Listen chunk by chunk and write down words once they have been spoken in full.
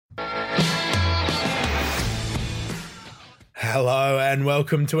Hello and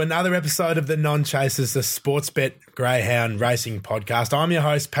welcome to another episode of the Non-Chasers, the Sportsbet Greyhound Racing Podcast. I'm your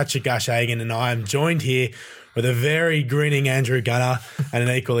host, Patrick Gushhagen, and I am joined here with a very grinning Andrew Gunner and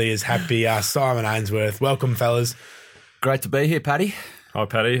an equally as happy Simon Ainsworth. Welcome, fellas. Great to be here, Paddy. Hi,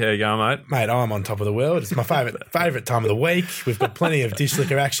 Paddy. How you going, mate? Mate, I'm on top of the world. It's my favourite time of the week. We've got plenty of dish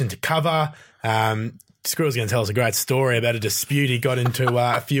liquor action to cover. Squirrel's going to tell us a great story about a dispute he got into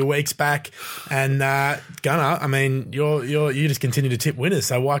a few weeks back. And Gunner, I mean, you just continue to tip winners,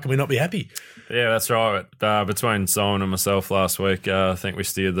 so why can we not be happy? Yeah, that's right. Between Simon and myself last week, I think we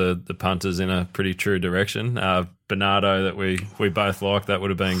steered the punters in a pretty true direction. Bernardo, that we both liked, that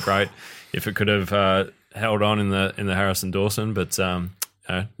would have been great if it could have held on in the Harrison Dawson, but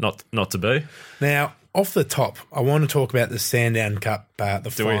not to be. Now, off the top, I want to talk about the Sandown Cup.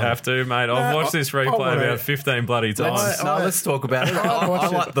 Do we have to, mate? I've watched this replay about 15 bloody times. Let's talk about it. I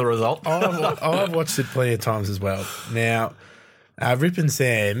like the result. I've watched it plenty of times as well. Now, Rip and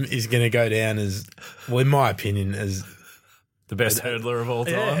Sam is going to go down as, well, in my opinion, as the best hurdler of all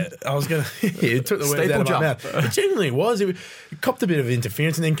time. Yeah, I was going to... it took the words out of my mouth. It genuinely was. It copped a bit of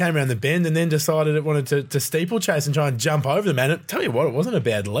interference and then came around the bend and then decided it wanted to steeplechase and try and jump over them. And tell you what, it wasn't a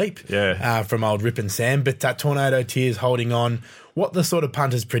bad leap from old Rip and Sam. But Tornado Tears holding on, what the sort of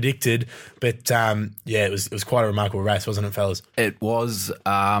punters predicted. But, it was quite a remarkable race, wasn't it, fellas? It was.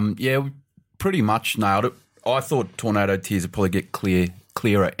 We pretty much nailed it. I thought Tornado Tears would probably get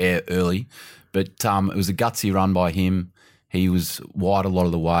clearer air early. But it was a gutsy run by him. He was wide a lot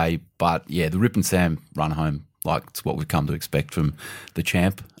of the way, but the Rip and Sam run home, like it's what we've come to expect from the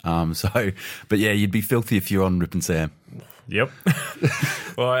champ. You'd be filthy if you're on Rip and Sam. Yep.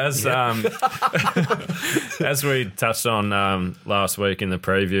 Well, as we touched on last week in the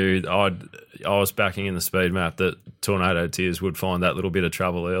preview, I was backing in the speed map that Tornado Tears would find that little bit of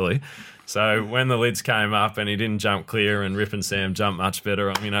trouble early. So when the lids came up and he didn't jump clear and Rip and Sam jumped much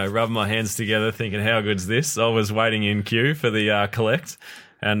better, I'm, rubbing my hands together thinking, how good's this? I was waiting in queue for the collect.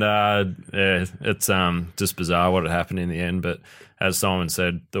 And, it's just bizarre what had happened in the end. But as Simon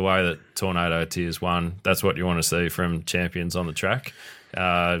said, the way that Tornado Tears won, that's what you want to see from champions on the track.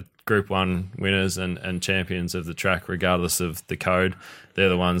 Group 1 winners and champions of the track, regardless of the code, they're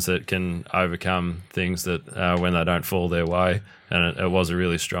the ones that can overcome things that when they don't fall their way. And it was a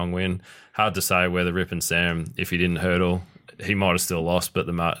really strong win. Hard to say whether Rip and Sam, if he didn't hurdle, he might have still lost, but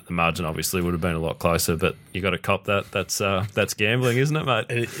the margin obviously would have been a lot closer. But you got to cop that. That's gambling, isn't it, mate?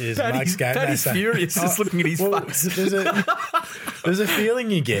 It is. Paddy's furious just looking at his face. There's a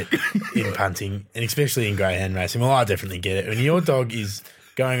feeling you get in punting, and especially in greyhound racing. Well, I definitely get it. When your dog is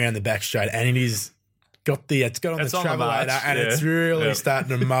going around the back straight and it's got on the travelator and it's really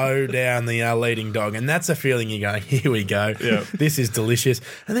starting to mow down the leading dog, and that's a feeling you're going, here we go, this is delicious.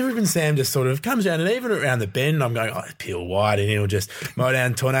 And then Rip and Sam just sort of comes down, and even around the bend I'm going, peel wide, and he'll just mow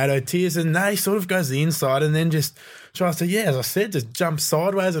down Tornado Tears, and he sort of goes to the inside and then just tries to, as I said, just jump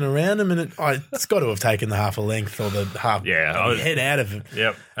sideways and around him, and it's got to have taken the half a length or the half head out of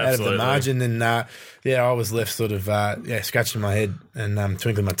the margin. And I was left sort of scratching my head and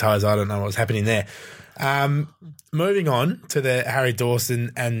twinkling my toes. I don't know what was happening there. Moving on to the Harry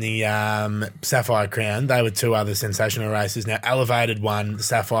Dawson and the Sapphire Crown. They were two other sensational races. Now, Elevated won the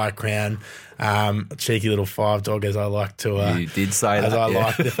Sapphire Crown. Cheeky little 5-dog, as I like to. You did say as that. I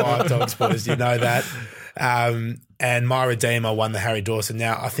like the 5-dog spoilers, you know that. And My Redeemer won the Harry Dawson.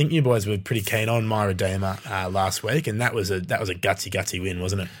 Now, I think you boys were pretty keen on My Redeemer last week, and that was a gutsy win,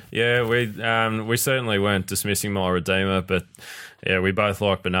 wasn't it? Yeah, we certainly weren't dismissing My Redeemer, but we both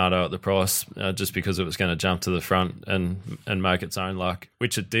liked Bernardo at the price just because it was going to jump to the front and make its own luck,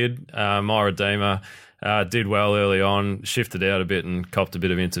 which it did. My Redeemer did well early on, shifted out a bit and copped a bit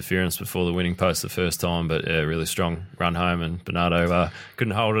of interference before the winning post the first time, but really strong run home, and Bernardo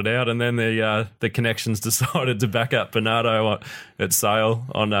couldn't hold it out. And then the connections decided to back up Bernardo at sale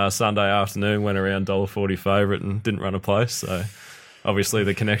on Sunday afternoon, went around $1.40 favourite and didn't run a place. So obviously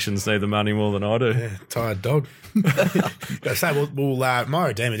the connections need the money more than I do. Yeah, tired dog. My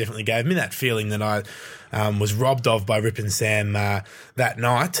Redeemer definitely gave me that feeling that I was robbed of by Rip and Sam that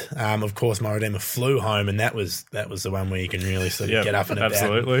night. Of course, My Redeemer flew home, and that was the one where you can really sort of get up and about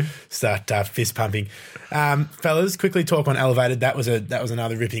and start fist pumping. Fellas, quickly talk on Elevated. That was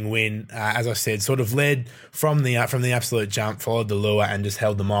another ripping win. As I said, sort of led from the absolute jump, followed the lure, and just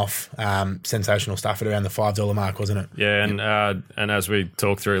held them off. Sensational stuff at around the $5 mark, wasn't it? Yeah, and as we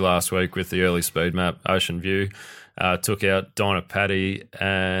talked through last week with the early speed map, Ocean View took out Dinah Paddy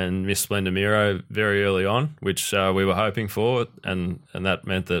and Miss Splendor Miro very early on, which we were hoping for, and that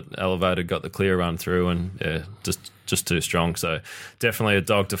meant that Elevated got the clear run through, and just too strong. So definitely a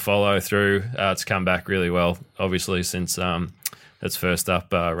dog to follow through. It's come back really well, obviously, since its first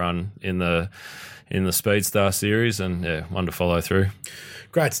up run in the Speedstar series, and one to follow through.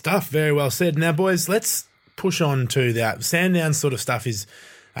 Great stuff. Very well said. Now, boys, let's push on to that. Sandown sort of stuff is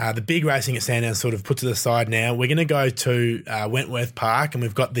the big racing at Sandown sort of put to the side now. We're going to go to Wentworth Park, and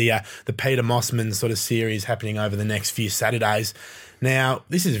we've got the Peter Mossman sort of series happening over the next few Saturdays. Now,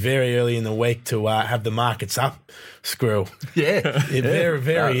 this is very early in the week to have the markets up, Squirrel. Yeah. It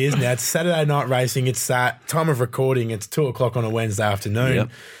very is now. It's Saturday night racing. It's time of recording. It's 2:00 on a Wednesday afternoon. Yep.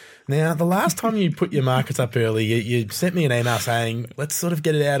 Now, the last time you put your markets up early, you sent me an email saying, let's sort of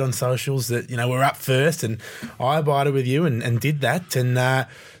get it out on socials that, we're up first, and I abided with you and did that. And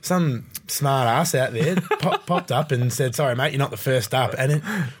some smart ass out there popped up and said, sorry, mate, you're not the first up. And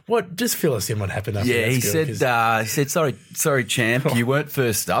just fill us in what happened after that. He said, sorry, champ, you weren't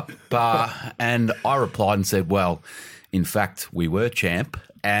first up. And I replied and said, well, in fact, we were champ.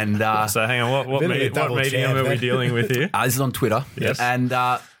 And so hang on, what medium are we dealing with here? This is on Twitter. Yes. And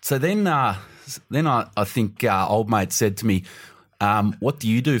so then I think old mate said to me, what do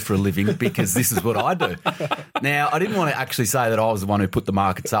you do for a living? Because this is what I do. Now, I didn't want to actually say that I was the one who put the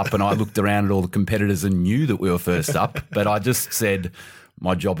markets up and I looked around at all the competitors and knew that we were first up, but I just said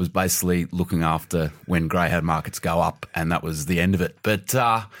my job was basically looking after when Greyhound markets go up, and that was the end of it. But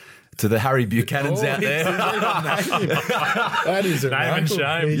to the Harry Buchanans out there, that is a name and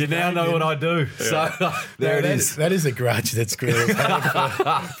shame. You now know what I do. Yeah. So there it is. That is a grudge that Squirrel's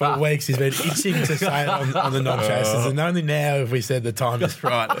had for weeks. He's been itching to say it on the non-chasers, and only now have we said the time is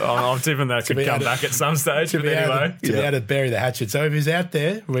right. I'm tipping that could come back at some stage. To be able to bury the hatchet. So if he's out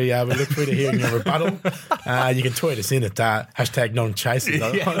there, we look forward to hearing your rebuttal. You can tweet us in at hashtag non-chasers.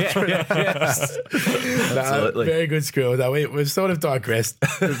 Absolutely. Very good, Squirrel. Though we've sort of digressed.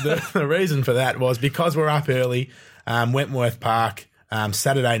 The reason for that was because we're up early, Wentworth Park,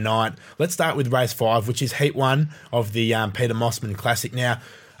 Saturday night. Let's start with race 5, which is Heat 1 of the Peter Mossman Classic. Now,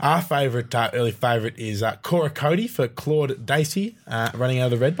 our early favourite is Cora Cody for Claude Dacey, running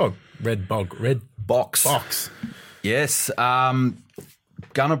out of the Red Box. Yes.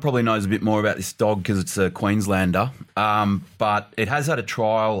 Gunner probably knows a bit more about this dog because it's a Queenslander, but it has had a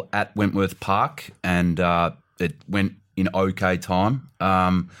trial at Wentworth Park, and it went in okay time.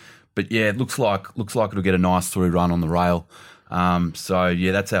 But yeah, it looks like it'll get a nice through run on the rail. So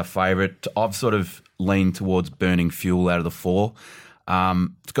yeah, that's our favourite. I've sort of leaned towards Burning Fuel out of the 4.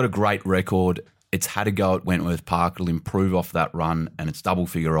 It's got a great record. It's had a go at Wentworth Park. It'll improve off that run, and it's double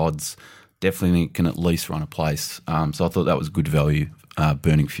figure odds. Definitely can at least run a place. So I thought that was good value.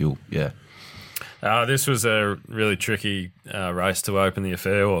 Burning Fuel, yeah. This was a really tricky race to open the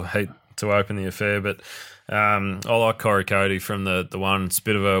affair, or heat to open the affair, but I like Cora Cody from the one. It's a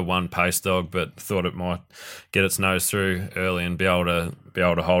bit of a one pace dog, but thought it might get its nose through early and be able to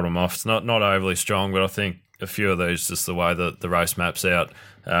hold them off. It's not overly strong, but I think a few of these, just the way that the race maps out,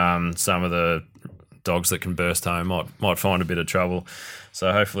 some of the dogs that can burst home might find a bit of trouble.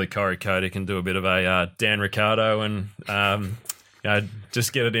 So hopefully Cora Cody can do a bit of a Dan Ricciardo and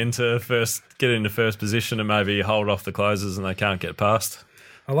just get into first position and maybe hold off the closers and they can't get past.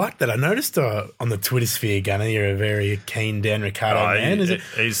 I like that. I noticed on the Twitter sphere, Gunner, you're a very keen Dan Ricciardo man.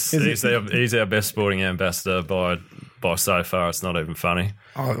 He's our best sporting ambassador by so far. It's not even funny.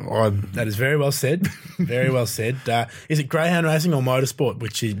 That is very well said. Very well said. Is it Greyhound racing or motorsport?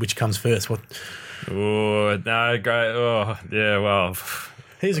 Which comes first? What? Oh no, great. Oh yeah. Well,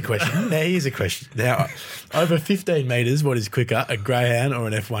 here's a question. Now, over 15 metres, what is quicker, a Greyhound or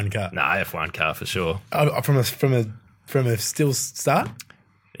an F1 car? No, F1 car for sure. From a still start.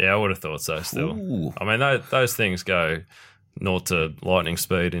 Yeah, I would have thought so still. Ooh. I mean, those things go 0 to lightning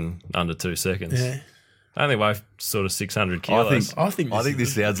speed in under 2 seconds. Yeah. Only weigh sort of 600 kilos. I think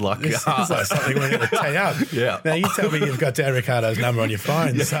this sounds like something we're going to tee up. Yeah. Now, you tell me you've got Dan Ricciardo's number on your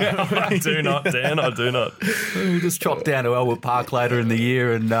phone. So. I do not, Dan. I do not. We'll just chop down to Wentworth Park later in the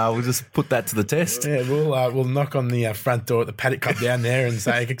year and we'll just put that to the test. Yeah, we'll knock on the front door at the Paddock Club down there and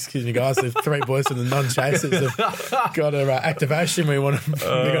say, excuse me, guys, the 3 boys from the non-chasers have got an activation. We want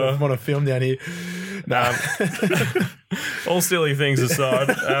to film down here. No. All silly things aside,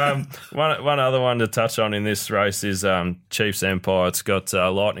 one other one to touch on in this race is Chiefs Empire. It's got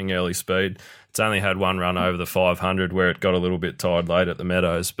lightning early speed. It's only had one run over the 500 where it got a little bit tired late at the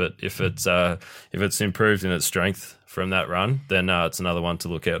Meadows, but if it's improved in its strength from that run, then it's another one to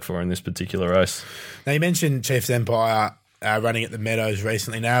look out for in this particular race. Now, you mentioned Chiefs Empire running at the Meadows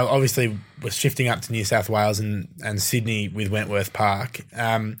recently. Now, obviously, we're shifting up to New South Wales and Sydney with Wentworth Park.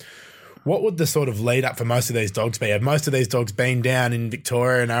 What would the sort of lead up for most of these dogs be? Have most of these dogs been down in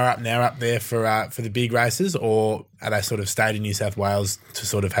Victoria and are up there for the big races, or are they sort of stayed in New South Wales to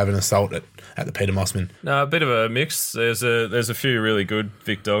sort of have an assault at the Peter Mossman? No, a bit of a mix. There's a few really good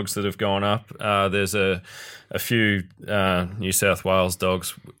Vic dogs that have gone up. There's a few New South Wales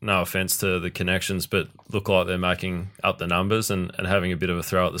dogs, no offence to the connections, but look like they're making up the numbers and having a bit of a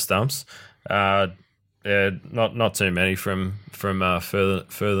throw at the stumps. Yeah, not too many from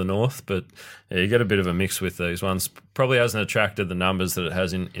further north, but yeah, you get a bit of a mix with these ones. Probably hasn't attracted the numbers that it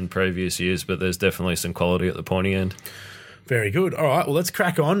has in previous years, but there's definitely some quality at the pointy end. Very good. All right, well, let's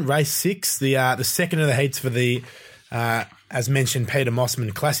crack on. Race 6, the second of the heats for the, as mentioned, Peter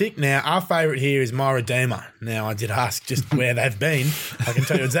Mossman Classic. Now, our favourite here is My Redeemer. Now, I did ask just where they've been. I can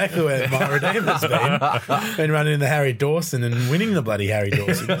tell you exactly where My Redeemer's been. Been running in the Harry Dawson and winning the bloody Harry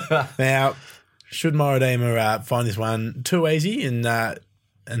Dawson. Now, should My Redeemer find this one too easy and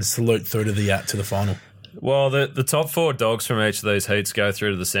salute through to the final? Well, the top 4 dogs from each of these heats go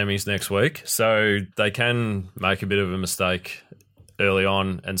through to the semis next week, so they can make a bit of a mistake early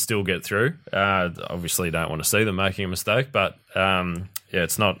on and still get through. Obviously, you don't want to see them making a mistake, but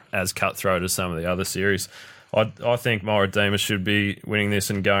it's not as cutthroat as some of the other series. I think My Redeemer should be winning this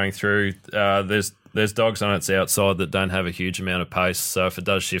and going through. There's dogs on its outside that don't have a huge amount of pace, so if it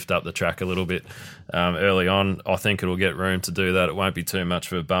does shift up the track a little bit early on, I think it'll get room to do that. It won't be too much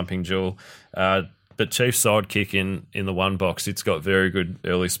of a bumping duel. But Chief's sidekick in the one box, it's got very good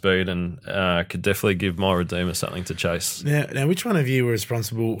early speed and could definitely give My Redeemer something to chase. Now, which one of you were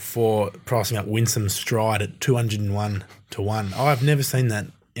responsible for pricing up Winsome Stride at 201 to 1? I've never seen that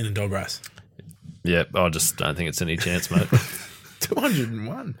in a dog race. Yeah, I just don't think it's any chance, mate.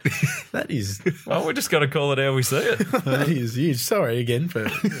 201. That is... Well, we just got to call it how we see it. That is huge. Sorry again for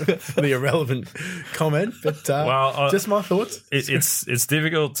the irrelevant comment, but just my thoughts. It's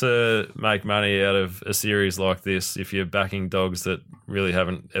difficult to make money out of a series like this if you're backing dogs that really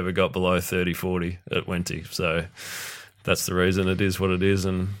haven't ever got below 30-40 at Wenty. So that's the reason it is what it is,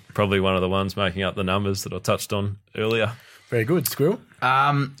 and probably one of the ones making up the numbers that I touched on earlier. Very good. Squirrel?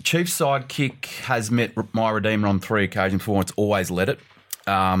 Chief's sidekick has met My Redeemer on 3 occasions before, and it's always led it.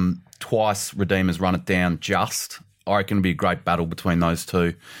 Twice Redeemer's run it down just. I reckon it'll be a great battle between those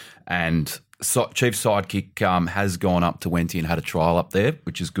two. And Chief's sidekick has gone up to Wenty and had a trial up there,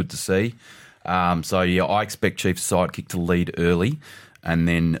 which is good to see. I expect Chief's sidekick to lead early, and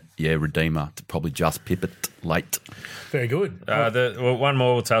then, Redeemer to probably just pip it late. Very good. One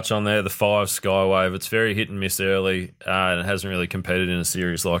more we'll touch on there, the 5 Skywave. It's very hit and miss early, and it hasn't really competed in a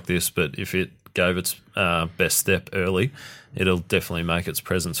series like this, but if it gave its best step early, it'll definitely make its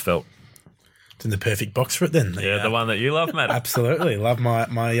presence felt. It's in the perfect box for it then. The one that you love, Matt. Absolutely. Love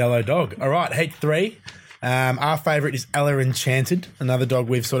my yellow dog. All right, heat 3. Our favourite is Ella Enchanted, another dog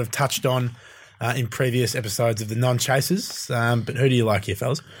we've sort of touched on in previous episodes of the non-chasers. But who do you like here,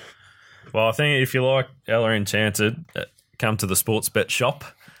 fellas? Well, I think if you like Ella Enchanted, come to the Sportsbet shop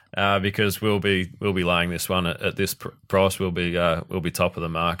because we'll be laying this one at this price. We'll be top of the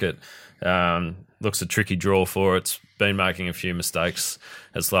market. Looks a tricky draw for it. It's been making a few mistakes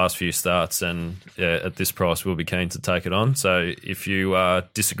its last few starts, and at this price, we'll be keen to take it on. So if you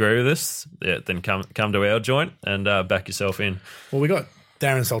disagree with us, then come to our joint and back yourself in. Well, we got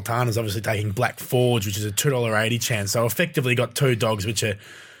Darren Sultana's obviously taking Black Forge, which is a $2.80 chance. So effectively got 2 dogs which are,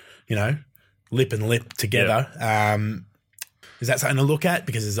 lip and lip together. Yep. Is that something to look at?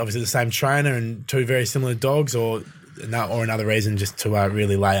 Because it's obviously the same trainer and 2 very similar dogs, or another reason just to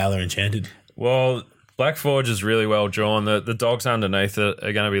really lay Ella Enchanted? Well, Black Forge is really well drawn. The dogs underneath it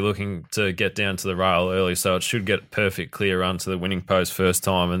are going to be looking to get down to the rail early, so it should get perfect clear run to the winning post first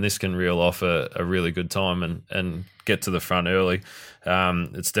time, and this can reel off a really good time and get to the front early.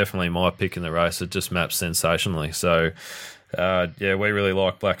 It's definitely my pick in the race. It just maps sensationally. So, we really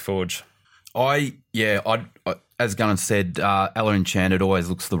like Black Forge. As Gunnar said, Ella Enchanted always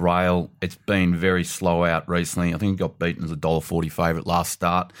looks the rail. It's been very slow out recently. I think it got beaten as a $1.40 favourite last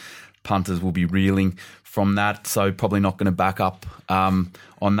start. Punters will be reeling from that, so probably not going to back up on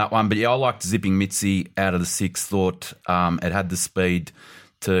that one. But I liked Zipping Mitzi out of the 6. Thought it had the speed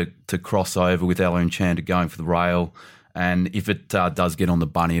to cross over with Ella Enchanted going for the rail. And if it does get on the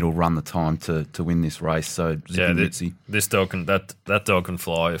bunny, it'll run the time to win this race. So this dog can that dog can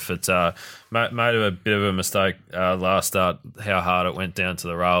fly. If it's made a bit of a mistake last start, how hard it went down to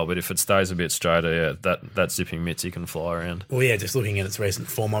the rail, but if it stays a bit straighter, that Zipping Mitzi can fly around. Well, just looking at its recent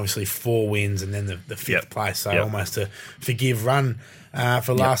form, obviously 4 wins and then the 5th place, so almost a forgive run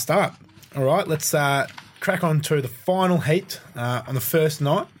for last start. All right, let's crack on to the final heat on the first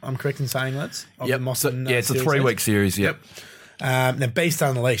night. I'm correct in saying, lads? It's a 3-week series. Yep. Now, Beast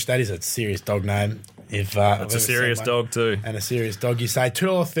Unleashed, that is a serious dog name. It's a serious dog too. And a serious dog, you say.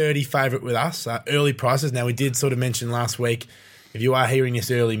 $2.30 favourite with us. Early prices. Now, we did sort of mention last week, if you are hearing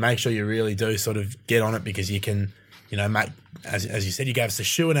this early, make sure you really do sort of get on it because you can, make, as you said, you gave us a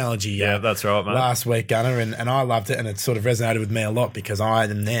shoe analogy. Yeah, that's right, mate. Last week, Gunner, and I loved it, and it sort of resonated with me a lot because I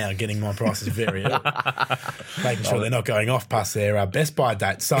am now getting my prices very early, making sure they're not going off past their Best Buy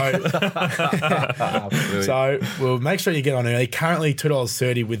date. So, we'll make sure you get on early. Currently,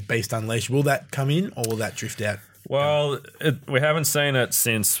 $2.30 with Beast Unleashed. Will that come in or will that drift out? Well, we haven't seen it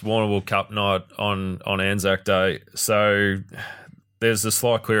since Warrnambool Cup night on Anzac Day, so there's a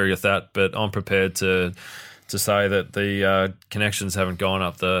slight query with that, but I'm prepared to say that the connections haven't gone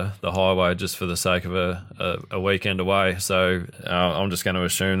up the highway just for the sake of a weekend away. So I'm just going to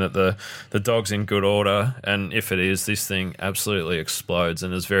assume that the dog's in good order, and if it is, this thing absolutely explodes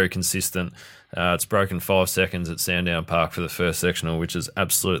and is very consistent. It's broken 5 seconds at Sandown Park for the first sectional, which is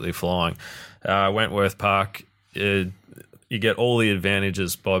absolutely flying. Wentworth Park, you get all the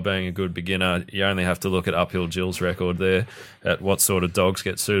advantages by being a good beginner. You only have to look at Uphill Jill's record there at what sort of dogs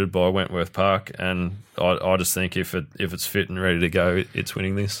get suited by Wentworth Park, and I just think if it's fit and ready to go, it's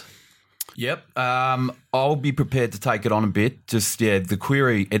winning this. Yep. I'll be prepared to take it on a bit. The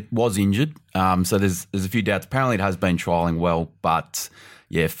query, it was injured, so there's a few doubts. Apparently it has been trialling well, but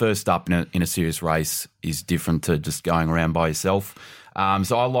first up in a serious race is different to just going around by yourself.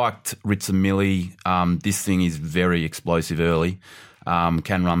 So I liked Ritz and Millie. This thing is very explosive early.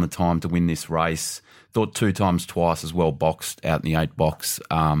 Can run the time to win this race. Thought 2 times twice as well boxed out in the 8 box.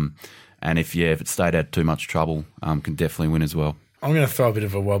 And if it stayed out too much trouble, can definitely win as well. I'm going to throw a bit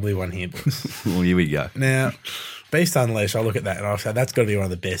of a wobbly one here, boys. Well, here we go. Now, Beast Unleashed, I look at that and I say that's got to be one of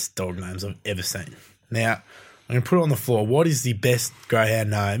the best dog names I've ever seen. Now, I'm going to put it on the floor. What is the best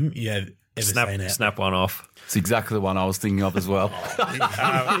greyhound name you have ever seen out? Snap one off. It's exactly the one I was thinking of as well.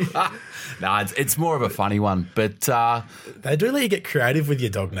 No, it's more of a funny one, but they do let you get creative with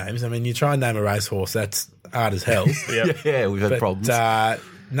your dog names. I mean, you try and name a racehorse, that's hard as hell. Yeah, we've had problems.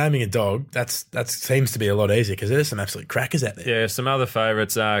 Naming a dog, that seems to be a lot easier because there's some absolute crackers out there. Yeah, some other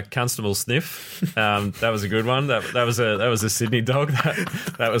favourites. Constable Sniff, that was a good one. That was a Sydney dog.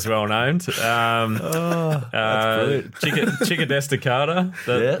 That was well named. Chickadesta Carter.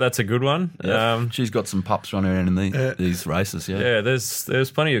 That's a good one. Yeah. She's got some pups running around in these races. Yeah,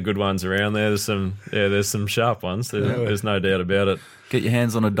 there's plenty of good ones around there. There's some sharp ones. There's no doubt about it. Get your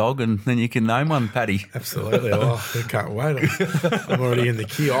hands on a dog and then you can name one, Paddy. Absolutely. Oh, I can't wait. I'm already in the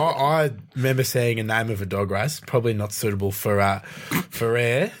queue. I remember seeing a name of a dog race, probably not suitable for air.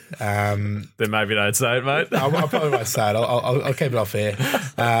 Then maybe don't say it, mate. I probably won't say it. I'll keep it off air.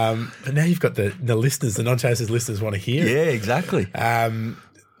 But now you've got the listeners, the non-chasers listeners want to hear it. Yeah, exactly.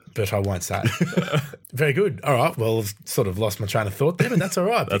 But I won't say it. Very good. All right. Well, I've sort of lost my train of thought there, but that's all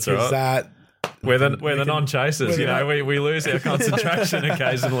right. That's all right. We're the non-chasers, we lose our concentration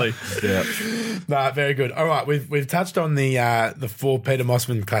occasionally. Yeah. No, very good. All right, we've touched on the 4 Peter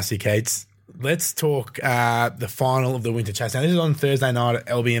Mossman Classic heats. Let's talk the final of the Winter Chase. Now, this is on Thursday night at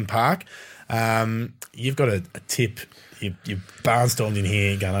Albion Park. You've got a tip. You barnstormed in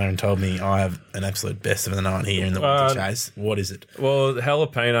here, Gunnar, and told me I have an absolute best of the night here in the Winter Chase. What is it? Well, the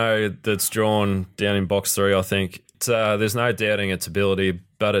Jalapeno that's drawn down in box 3, I think. There's no doubting its ability,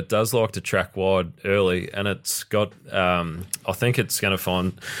 but it does like to track wide early, and it's got I think it's going to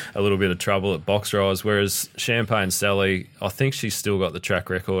find a little bit of trouble at box rise, whereas Champagne Sally, I think she's still got the track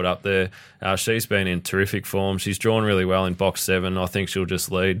record up there. She's been in terrific form. She's drawn really well in box 7. I think she'll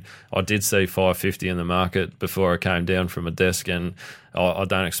just lead. I did see 550 in the market before I came down from a desk, and I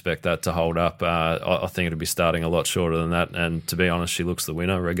don't expect that to hold up. I think it'll be starting a lot shorter than that, and to be honest, she looks the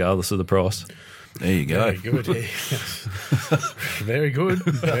winner regardless of the price. There you go. Very good. Very good.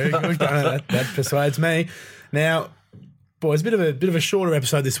 Very good. That persuades me. Now, boys, a bit of a shorter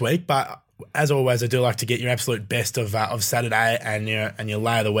episode this week, but as always, I do like to get your absolute best of Saturday and your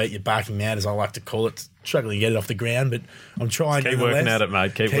lay of the week, your barking out, as I like to call it. Struggling to get it off the ground, but I'm trying. Keep working at it,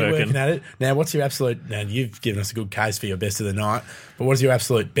 mate. Keep working at it. Now, what's your absolute? Now, you've given us a good case for your best of the night, but what is your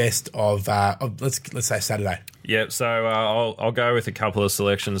absolute best of let's say Saturday? Yeah, so I'll go with a couple of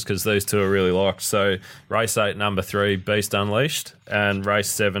selections because these two are really liked. So race 8, number 3, Beast Unleashed, and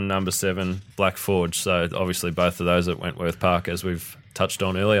race 7, number 7, Black Forge. So obviously both of those at Wentworth Park, as we've touched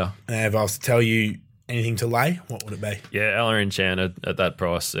on earlier. And if I was to tell you anything to lay, what would it be? Yeah, Ella Enchanted at that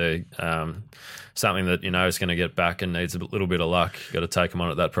price. Something that is going to get back and needs a little bit of luck. Got to take them on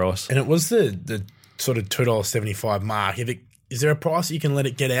at that price. And it was the sort of $2.75 mark. Is there a price you can let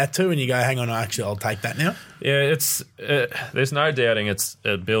it get out to and you go, hang on, I'll take that now? Yeah, it's there's no doubting its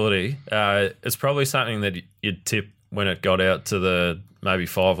ability. It's probably something that you'd tip when it got out to the maybe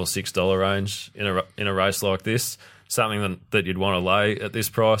 $5 or $6 range in a race like this. Something that you'd want to lay at this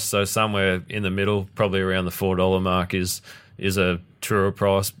price. So somewhere in the middle, probably around the $4 mark, is a truer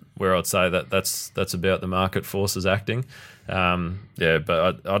price where I'd say that's about the market forces acting.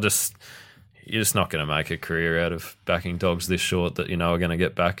 But you're just not going to make a career out of backing dogs this short that are going to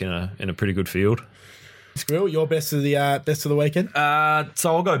get back in a pretty good field. Squirrel, your best of the weekend?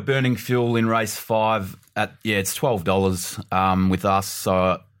 So I'll go Burning Fuel in race 5 it's $12 with us.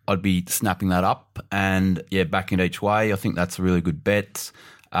 So I'd be snapping that up and backing it each way. I think that's a really good bet.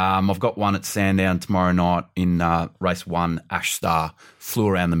 I've got one at Sandown tomorrow night in race 1. Ash Star flew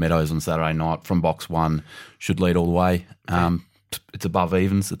around the meadows on Saturday night from box 1. Should lead all the way. It's above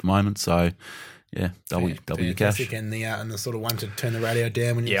evens at the moment, so double your cash. And the sort of one to turn the radio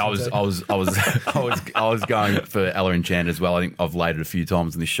down when you. I was going for Ella Enchanted as well. I think I've laid it a few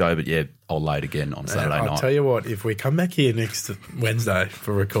times in this show, but I'll lay it again on Saturday night. I'll tell you what, if we come back here next Wednesday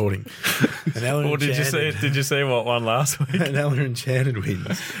for recording, and Ella Enchanted, did you see what won last week? And Ella Enchanted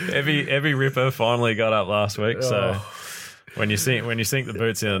wins. Every ripper finally got up last week. So when you sink the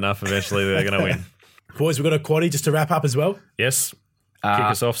boots in enough, eventually they're going to win. Boys, we've got a quaddie just to wrap up as well. Yes. Kick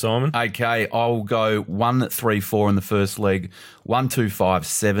us off, Simon. Okay, I'll go 1-3-4 in the first leg,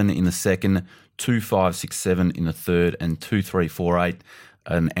 1-2-5-7 in the second, 2-5-6-7 in the third, and 2-3-4-8.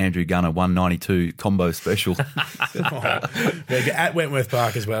 An Andrew Gunner 192 combo special. At Wentworth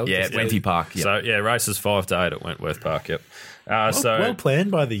Park as well. Yeah, Wenty Park. Yep. So, races 5 to 8 at Wentworth Park, yep. Well planned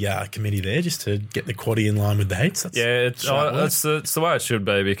by the committee there, just to get the quaddie in line with the heats. It's the way it should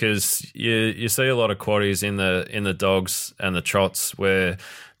be, because you see a lot of quaddies in the dogs and the trots where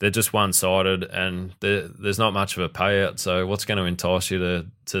they're just one-sided and there's not much of a payout. So what's going to entice you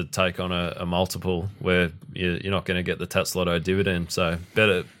to take on a multiple where you're not going to get the Tats Lotto dividend? So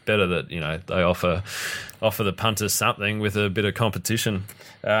better that they offer the punters something with a bit of competition.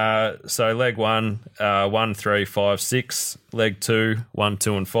 So leg 1, 1, 3, 5, 6. Leg 2, 1,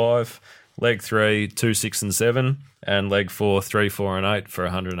 2 and 5. Leg 3, 2, 6 and 7. And leg 4, 3, 4 and 8 for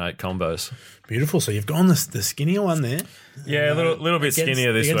 108 combos. Beautiful. So you've gone the skinnier one there. Yeah, a little bit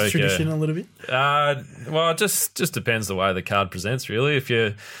skinnier this week. Tradition a little bit. Well, it just depends the way the card presents, really. If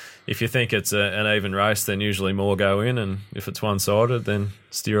you think it's an even race, then usually more go in, and if it's one-sided, then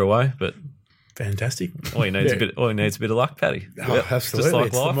steer away. But fantastic. All he needs a bit of luck, Paddy. Oh, absolutely.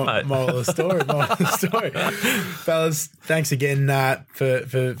 Just like life, mate. Moral of the story. Fellas, thanks again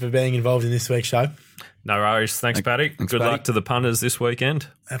for being involved in this week's show. No worries. Thanks, Paddy. Good luck to the punters this weekend.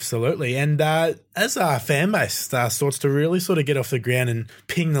 Absolutely. And as our fan base starts to really sort of get off the ground and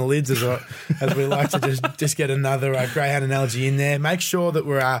ping the lids, as we like to just get another Greyhound analogy in there, make sure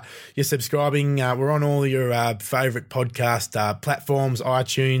that you're subscribing. We're on all your favourite podcast platforms,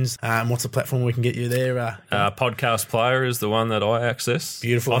 iTunes. What's the platform we can get you there? Podcast Player is the one that I access.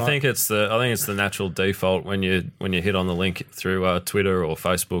 Beautiful. I think it's the natural default when you hit on the link through Twitter or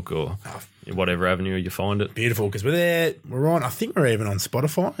Facebook or whatever avenue you find it. Beautiful, because we're there. We're on. I think we're even on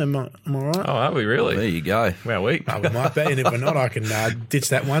Spotify. Am I right? Oh, are we really? There you go. Wow, we might be, and if we're not, I can ditch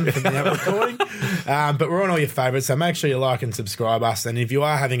that one from the recording. But we're on all your favourites, so make sure you like and subscribe us. And if you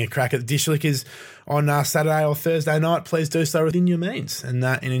are having a crack at the Dish Lickers on Saturday or Thursday night, please do so within your means and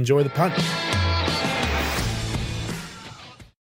enjoy the punt.